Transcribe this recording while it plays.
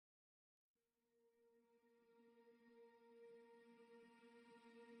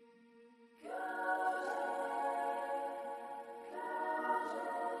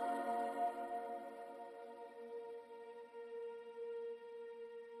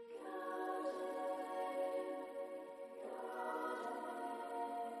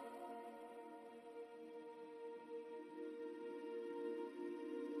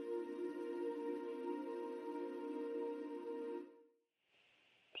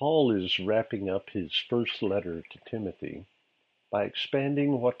Paul is wrapping up his first letter to Timothy by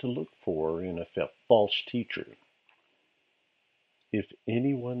expanding what to look for in a false teacher. If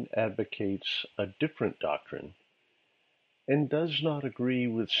anyone advocates a different doctrine and does not agree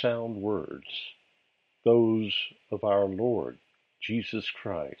with sound words, those of our Lord Jesus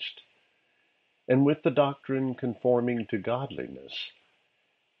Christ, and with the doctrine conforming to godliness,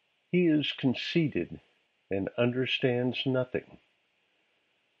 he is conceited and understands nothing,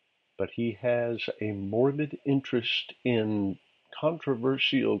 but he has a morbid interest in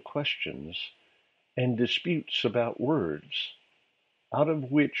controversial questions and disputes about words, out of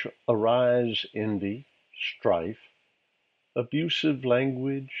which arise envy, strife, abusive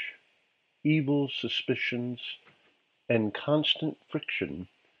language, evil suspicions, and constant friction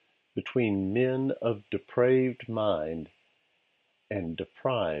between men of depraved mind and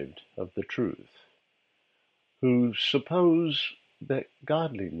deprived of the truth, who suppose that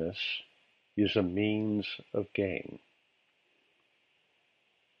godliness is a means of gain.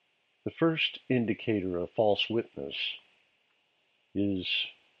 The first indicator of false witness is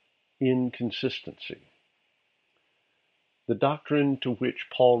inconsistency. The doctrine to which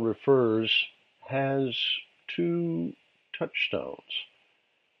Paul refers has two touchstones,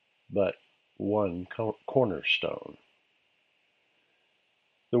 but one cornerstone.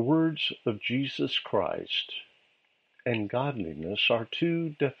 The words of Jesus Christ and godliness are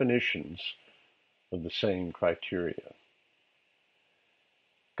two definitions of the same criteria.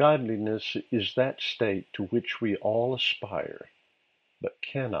 Godliness is that state to which we all aspire, but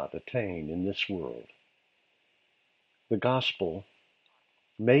cannot attain in this world. The gospel,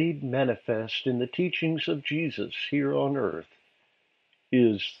 made manifest in the teachings of Jesus here on earth,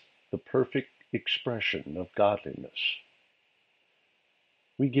 is the perfect expression of godliness.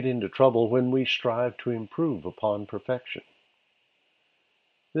 We get into trouble when we strive to improve upon perfection.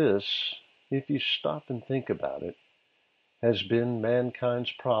 This, if you stop and think about it, has been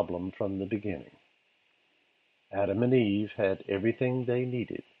mankind's problem from the beginning. Adam and Eve had everything they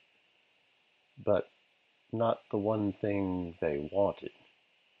needed, but not the one thing they wanted.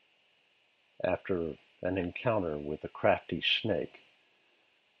 After an encounter with a crafty snake,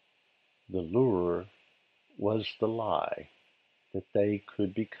 the lure was the lie that they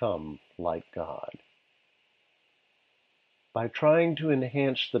could become like God. By trying to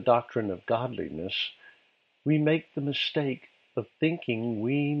enhance the doctrine of godliness, we make the mistake of thinking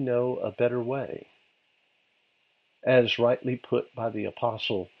we know a better way. As rightly put by the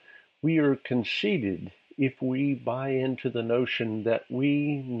apostle, we are conceited if we buy into the notion that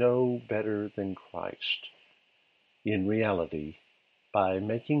we know better than Christ. In reality, by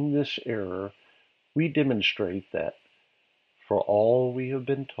making this error, we demonstrate that for all we have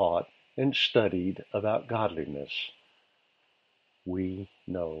been taught and studied about godliness, we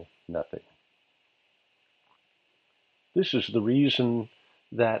know nothing. This is the reason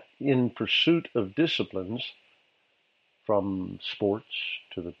that in pursuit of disciplines, from sports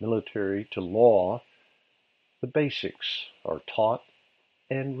to the military to law, the basics are taught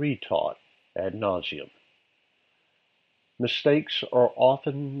and retaught ad nauseum. Mistakes are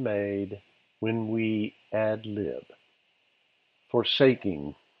often made when we ad lib,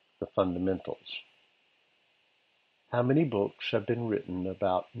 forsaking the fundamentals. How many books have been written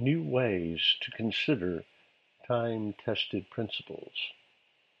about new ways to consider time-tested principles?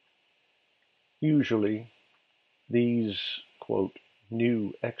 Usually, these, quote,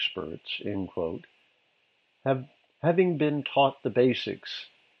 new experts, end quote, having been taught the basics,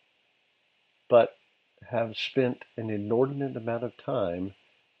 but have spent an inordinate amount of time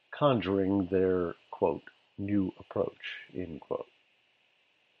conjuring their, quote, new approach, end quote.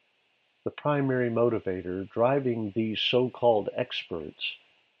 The primary motivator driving these so-called experts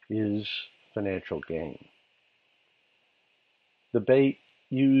is financial gain. The bait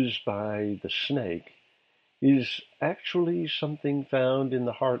used by the snake is actually something found in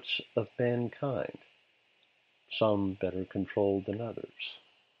the hearts of mankind, some better controlled than others.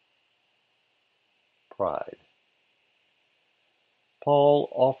 Pride. Paul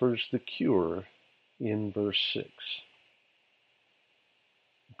offers the cure in verse 6.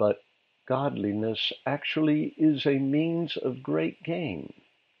 But godliness actually is a means of great gain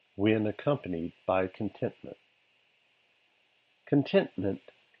when accompanied by contentment. Contentment,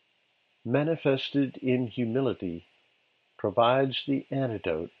 manifested in humility, provides the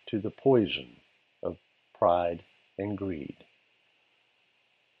antidote to the poison of pride and greed.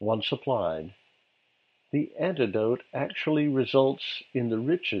 Once applied, the antidote actually results in the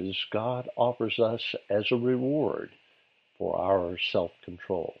riches God offers us as a reward for our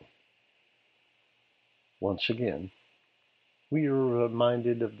self-control. Once again, We are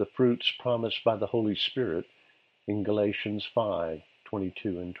reminded of the fruits promised by the Holy Spirit in Galatians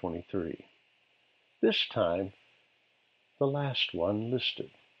 5:22 and 23. This time, the last one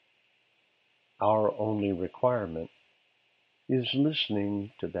listed. Our only requirement is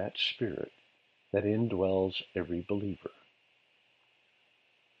listening to that Spirit that indwells every believer.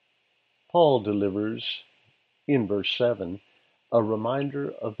 Paul delivers, in verse 7, a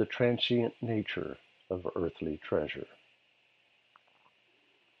reminder of the transient nature of earthly treasure.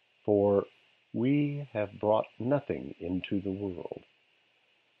 For we have brought nothing into the world,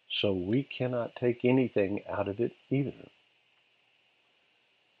 so we cannot take anything out of it either.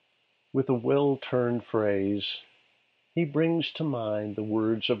 With a well-turned phrase, he brings to mind the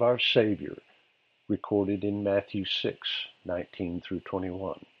words of our Savior, recorded in Matthew 6:19 through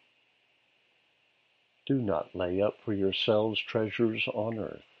 21. Do not lay up for yourselves treasures on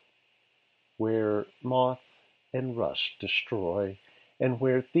earth, where moth and rust destroy, and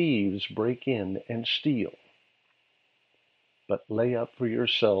where thieves break in and steal. But lay up for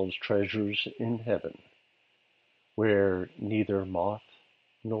yourselves treasures in heaven, where neither moth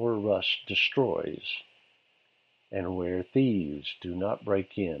nor rust destroys, and where thieves do not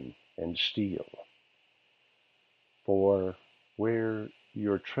break in and steal. For where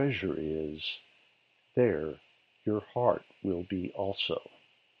your treasure is, there your heart will be also.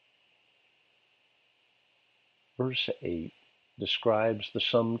 Verse 8 describes the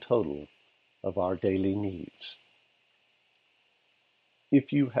sum total of our daily needs.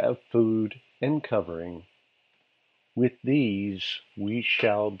 If you have food and covering, with these we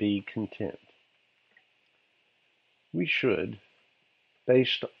shall be content. We should,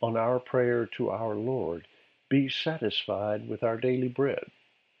 based on our prayer to our Lord, be satisfied with our daily bread.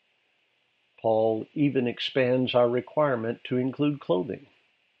 Paul even expands our requirement to include clothing.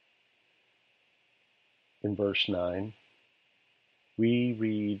 In verse 9, we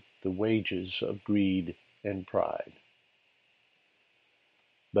read the wages of greed and pride.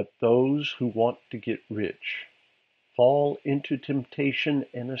 But those who want to get rich fall into temptation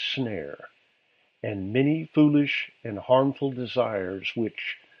and a snare, and many foolish and harmful desires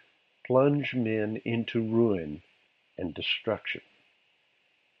which plunge men into ruin and destruction.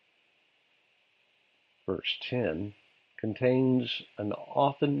 Verse 10 contains an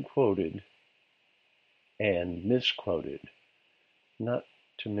often quoted and misquoted, not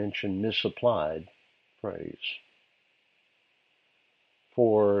to mention misapplied, phrase.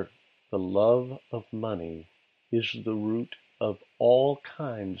 For the love of money is the root of all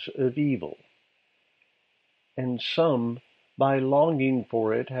kinds of evil, and some, by longing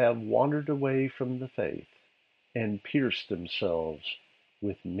for it, have wandered away from the faith and pierced themselves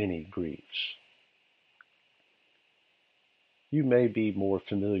with many griefs. You may be more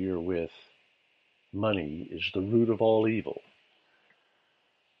familiar with money is the root of all evil.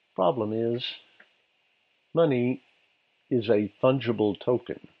 Problem is, money is a fungible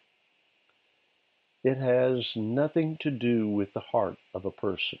token. It has nothing to do with the heart of a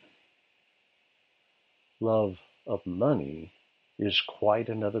person. Love of money is quite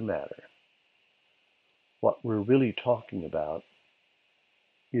another matter. What we're really talking about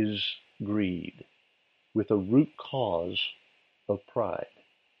is greed, with a root cause of pride.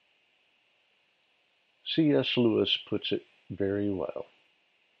 C.S. Lewis puts it very well.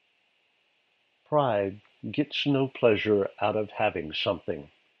 Pride gets no pleasure out of having something,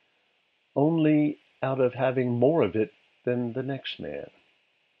 only out of having more of it than the next man.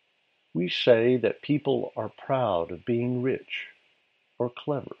 We say that people are proud of being rich, or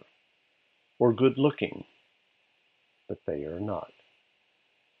clever, or good-looking, but they are not.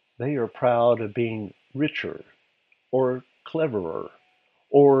 They are proud of being richer, or cleverer,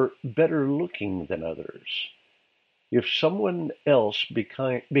 or better-looking than others. If someone else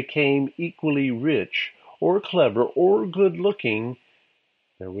became equally rich, or clever, or good-looking,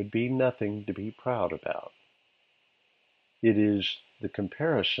 there would be nothing to be proud about. It is the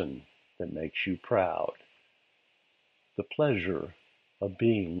comparison that makes you proud, the pleasure of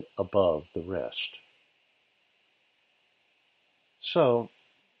being above the rest. So,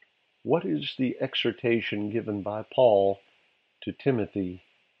 what is the exhortation given by Paul to Timothy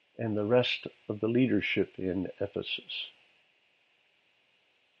and the rest of the leadership in Ephesus?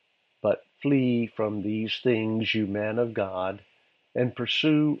 But flee from these things, you man of God, and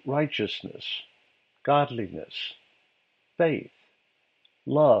pursue righteousness, godliness, faith,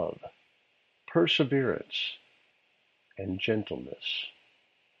 love, perseverance, and gentleness.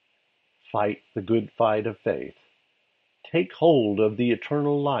 Fight the good fight of faith. Take hold of the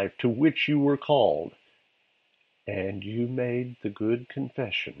eternal life to which you were called, and you made the good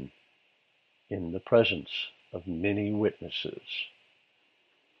confession in the presence of many witnesses.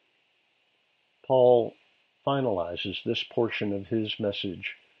 Paul finalizes this portion of his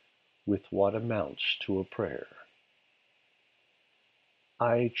message with what amounts to a prayer.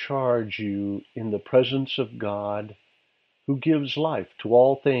 I charge you in the presence of God, who gives life to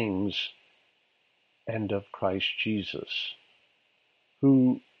all things, and of Christ Jesus,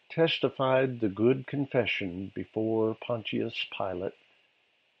 who testified the good confession before Pontius Pilate,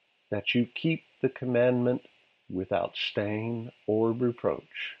 that you keep the commandment without stain or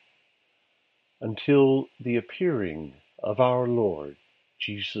reproach, until the appearing of our Lord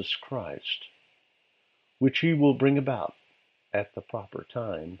Jesus Christ, which he will bring about at the proper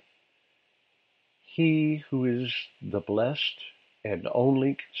time. He who is the blessed and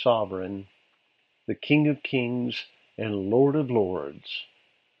only sovereign, the King of kings and Lord of lords,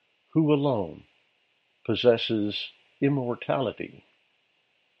 who alone possesses immortality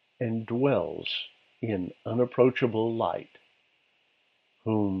and dwells in unapproachable light,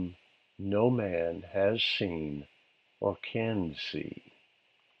 whom no man has seen or can see.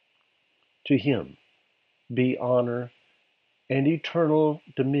 To him be honor and eternal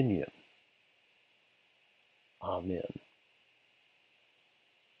dominion. Amen.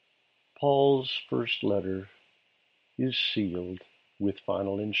 Paul's first letter is sealed with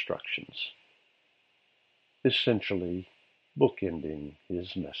final instructions, essentially bookending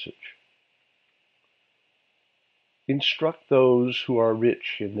his message. Instruct those who are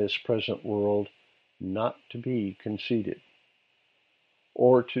rich in this present world not to be conceited,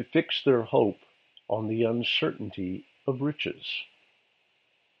 or to fix their hope on the uncertainty of riches,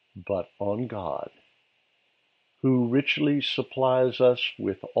 but on God, who richly supplies us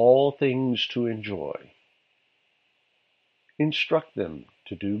with all things to enjoy. Instruct them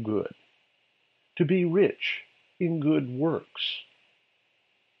to do good, to be rich in good works,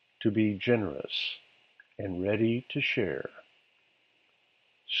 to be generous and ready to share,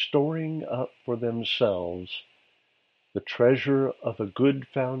 storing up for themselves the treasure of a good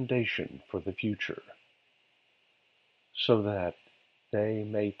foundation for the future, so that they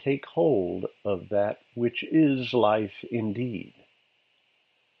may take hold of that which is life indeed.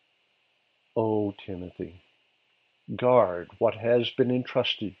 O Timothy, guard what has been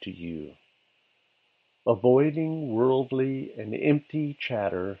entrusted to you, avoiding worldly and empty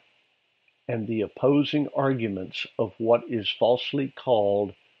chatter and the opposing arguments of what is falsely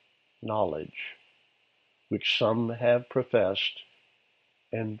called knowledge, which some have professed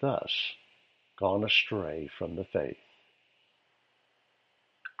and thus gone astray from the faith.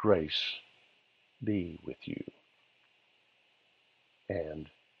 Grace be with you. And,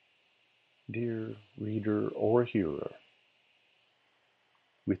 dear reader or hearer,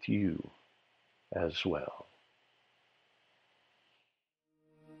 with you as well.